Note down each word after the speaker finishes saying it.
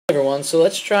Everyone, so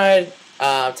let's try,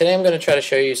 today I'm going to try to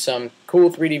show you some cool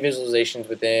 3D visualizations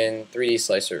within 3D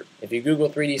Slicer. If you Google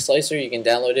 3D Slicer, you can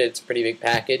download it. It's a pretty big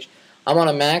package. I'm on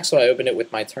a Mac, so I opened it with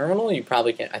my terminal. You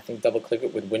probably can, I think, double click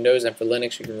it with Windows, and for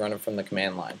Linux you can run it from the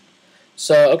command line.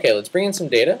 So, okay, let's bring in some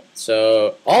data.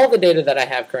 So, all the data that I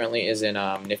have currently is in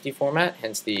Nifty format,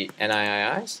 hence the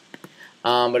NIIs.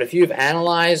 But if you have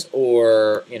analyze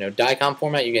or DICOM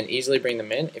format, you can easily bring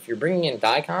them in. If you're bringing in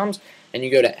DICOMs and you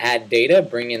go to add data,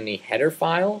 bring in the header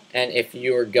file. And if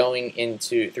you're going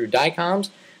through DICOMs,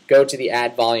 go to the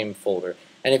add volume folder.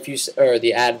 And if you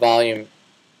the add volume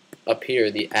up here,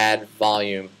 the add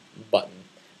volume button.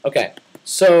 Okay,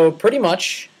 so pretty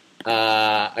much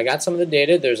I got some of the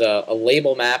data. There's a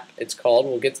label map, it's called.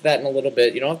 We'll get to that in a little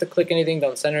bit. You don't have to click anything,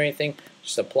 don't center anything,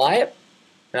 just apply it.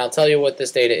 And I'll tell you what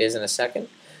this data is in a second.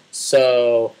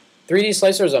 So 3D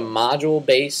Slicer is a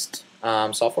module-based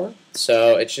software.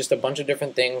 So it's just a bunch of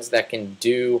different things that can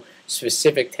do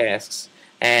specific tasks.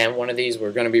 And one of these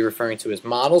we're going to be referring to as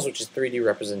models, which is 3D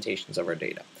representations of our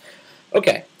data.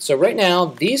 Okay, so right now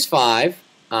these five,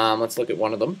 let's look at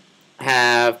one of them,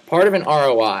 have part of an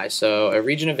ROI, so a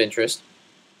region of interest.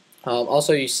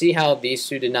 Also, you see how these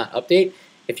two did not update.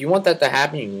 If you want that to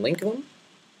happen, you link them.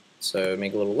 So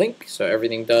make a little link, so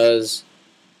everything does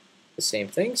the same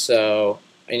thing, so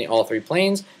in all three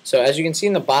planes. So as you can see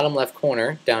in the bottom left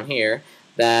corner down here,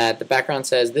 that the background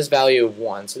says this value of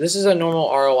 1. So this is a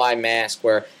normal ROI mask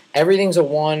where everything's a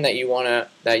 1 that you wanna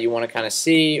kind of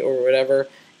see or whatever,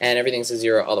 and everything's a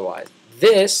 0 otherwise.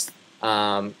 This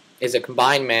is a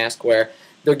combined mask where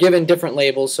they're given different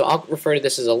labels. So I'll refer to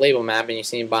this as a label map, and you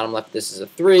see in bottom left this is a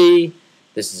 3,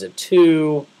 this is a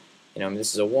 2.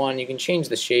 This is a 1. You can change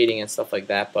the shading and stuff like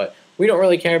that, but we don't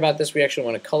really care about this. We actually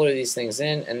want to color these things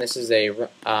in, and this is a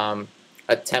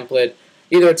template,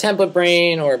 either a template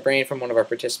brain or a brain from one of our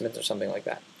participants or something like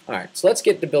that. All right, so let's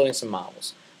get to building some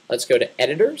models. Let's go to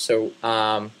Editor. So,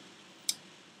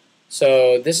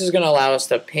 this is going to allow us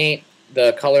to paint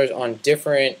the colors on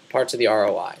different parts of the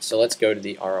ROI. So let's go to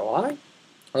the ROI. And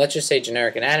let's just say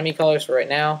generic anatomy colors for right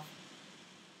now.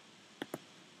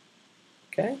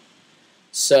 Okay.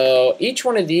 So each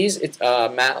one of these, it's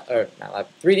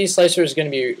 3D Slicer is going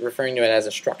to be referring to it as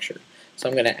a structure. So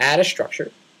I'm going to add a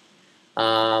structure.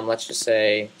 Let's just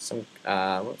say some.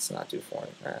 Let's not do foreign.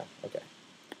 Okay,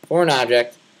 foreign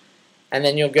object, and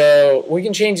then you'll go. We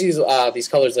can change these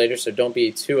colors later, so don't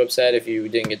be too upset if you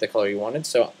didn't get the color you wanted.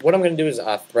 So what I'm going to do is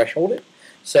threshold it.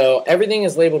 So everything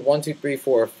is labeled 1, 2, 3,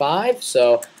 4, 5.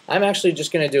 So I'm actually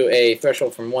just going to do a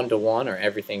threshold from 1 to 1, or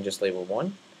everything just labeled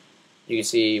 1. You can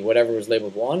see whatever was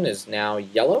labeled 1 is now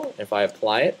yellow if I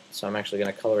apply it, so I'm actually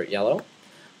going to color it yellow.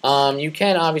 You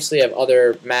can obviously have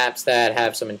other maps that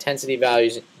have some intensity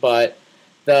values, but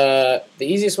the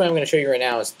easiest way I'm going to show you right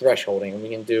now is thresholding, and we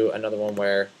can do another one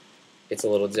where it's a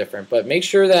little different. But make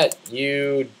sure that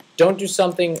you don't do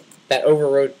something that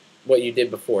overwrote what you did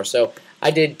before. So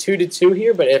I did 2 to 2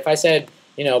 here, but if I said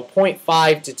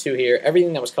 0.5 to 2 here,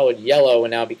 everything that was colored yellow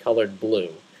would now be colored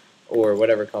blue, or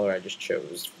whatever color I just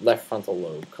chose, left frontal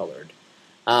lobe colored.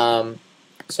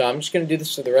 So I'm just going to do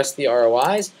this for the rest of the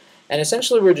ROIs, and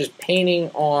essentially we're just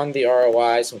painting on the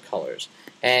ROIs some colors.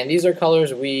 And these are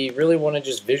colors we really want to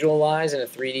just visualize in a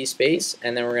 3D space,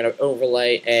 and then we're going to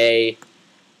overlay a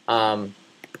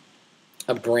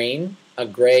brain, a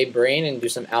gray brain, and do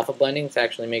some alpha blending to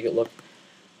actually make it look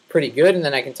pretty good, and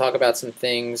then I can talk about some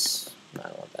things. I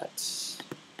don't want that.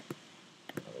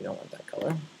 No, we don't want that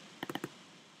color.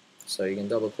 So you can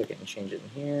double click it and change it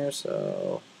in here.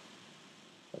 So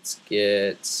let's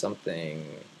get something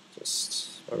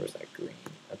just, where was that, green?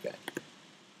 Okay.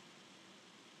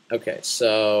 Okay,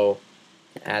 so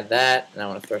add that, and I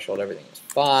want to threshold everything as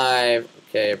 5.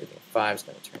 Okay, everything 5 is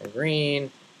going to turn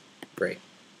green. Great.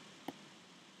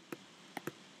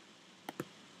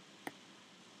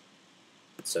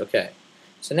 It's okay.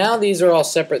 So now these are all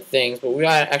separate things, but we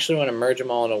actually want to merge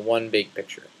them all into one big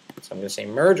picture. So I'm going to say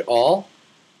merge all.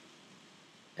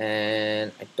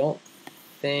 And I don't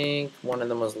think one of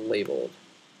them was labeled.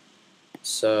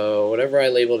 So whatever I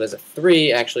labeled as a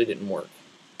 3 actually didn't work.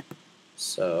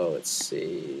 So let's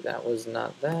see, that was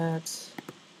not that.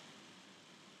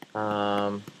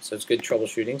 So it's good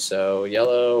troubleshooting. So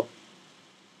yellow,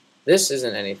 this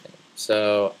isn't anything.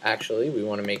 So actually we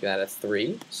want to make that a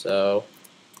 3. So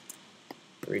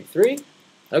 3, 3.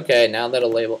 Okay, now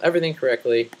that'll label everything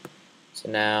correctly.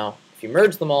 So now if you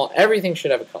merge them all, everything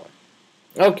should have a color.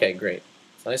 Okay, great.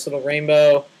 It's a nice little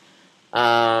rainbow.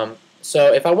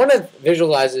 So if I want to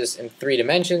visualize this in 3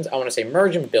 dimensions, I want to say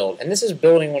merge and build. And this is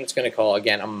building what it's going to call,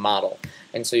 again, a model.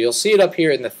 And so you'll see it up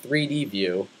here in the 3D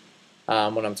view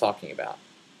what I'm talking about.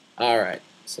 All right,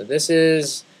 so this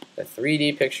is a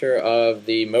 3D picture of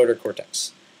the motor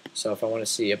cortex. So if I want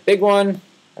to see a big one,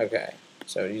 okay,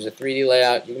 so use a 3D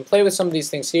layout. You can play with some of these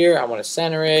things here. I want to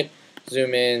center it,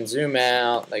 zoom in, zoom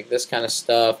out, like this kind of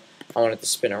stuff. I want it to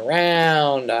spin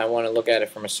around. I want to look at it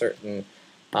from a certain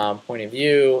point of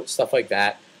view, stuff like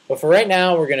that. But for right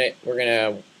now, we're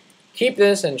gonna keep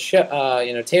this and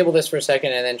table this for a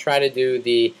second, and then try to do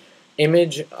the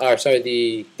image, or sorry,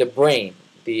 the brain,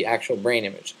 the actual brain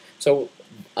image. So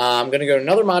I'm going to go to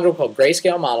another module called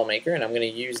Grayscale Model Maker, and I'm going to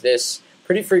use this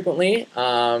pretty frequently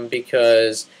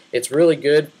because it's really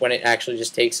good when it actually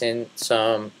just takes in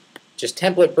some just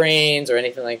template brains or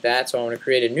anything like that. So I want to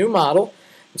create a new model.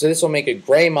 And so this will make a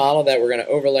gray model that we're going to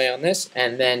overlay on this,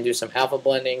 and then do some alpha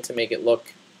blending to make it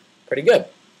look pretty good.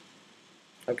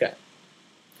 Okay.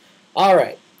 All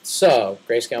right. So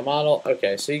Grayscale Model.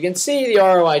 Okay. So you can see the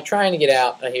ROI trying to get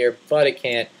out of here, but it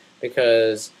can't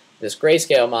because this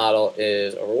Grayscale model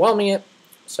is overwhelming it.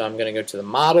 So I'm going to go to the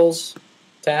Models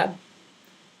tab.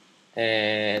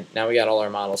 And now we got all our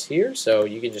models here. So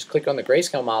you can just click on the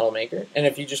Grayscale Model Maker. And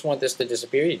if you just want this to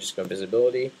disappear, you just go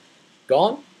Visibility,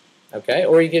 Gone. Okay,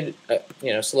 or you could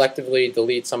selectively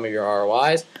delete some of your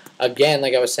ROIs. Again,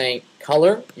 like I was saying,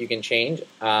 color you can change.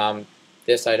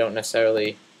 This I don't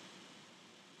necessarily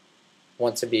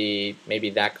want to be maybe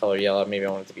that color yellow. Maybe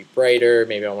I want it to be brighter.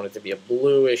 Maybe I want it to be a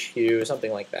bluish hue,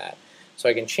 something like that. So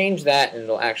I can change that, and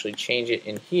it'll actually change it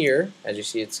in here. As you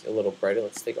see, it's a little brighter.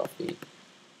 Let's take off the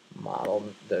model,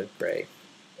 the gray.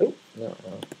 Oh, no.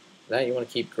 That you want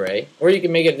to keep gray. Or you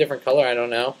can make it a different color, I don't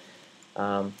know.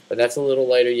 But that's a little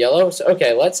lighter yellow. So,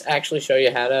 okay, let's actually show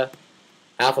you how to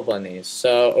alpha blend these.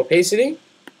 So, opacity.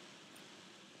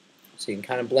 So you can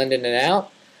kind of blend in and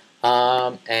out.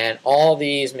 And all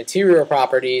these material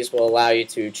properties will allow you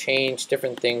to change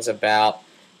different things about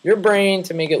your brain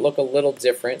to make it look a little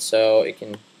different. So it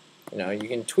can, you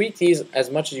can tweak these as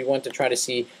much as you want to try to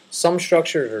see some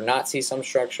structures or not see some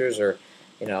structures, or,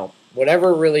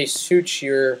 whatever really suits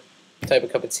your type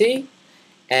of cup of tea.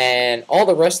 And all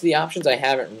the rest of the options I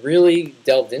haven't really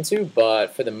delved into,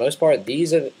 but for the most part,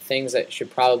 these are the things that should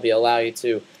probably allow you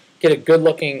to get a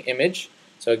good-looking image.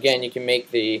 So again, you can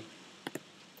make the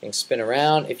thing spin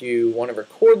around if you want to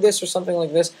record this or something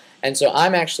like this. And so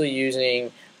I'm actually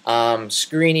using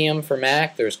Screenium for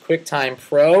Mac. There's QuickTime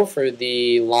Pro for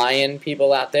the Lion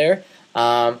people out there.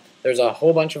 There's a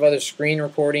whole bunch of other screen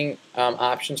recording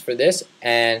options for this,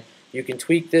 and you can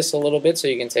tweak this a little bit so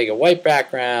you can take a white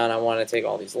background. I want to take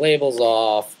all these labels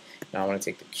off. I want to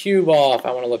take the cube off.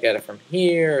 I want to look at it from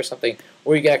here or something.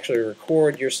 Or you can actually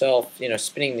record yourself,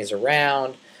 spinning these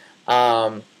around.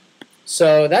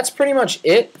 So that's pretty much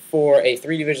it for a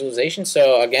 3D visualization.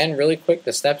 So again, really quick,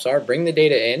 the steps are: bring the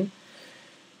data in,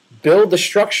 build the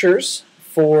structures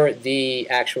for the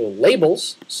actual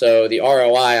labels, so the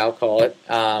ROI I'll call it,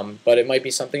 but it might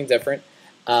be something different.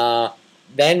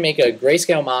 Then make a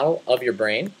grayscale model of your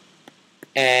brain,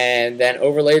 and then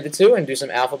overlay the two and do some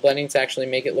alpha blending to actually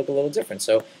make it look a little different.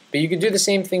 So, but you could do the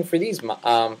same thing for these,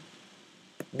 the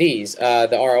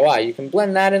ROI. You can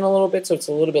blend that in a little bit so it's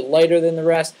a little bit lighter than the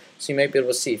rest, so you might be able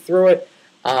to see through it.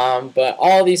 But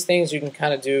all these things you can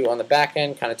kind of do on the back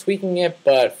end, kind of tweaking it,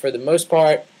 but for the most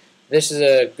part, this is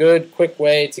a good, quick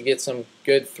way to get some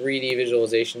good 3D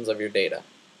visualizations of your data.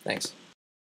 Thanks.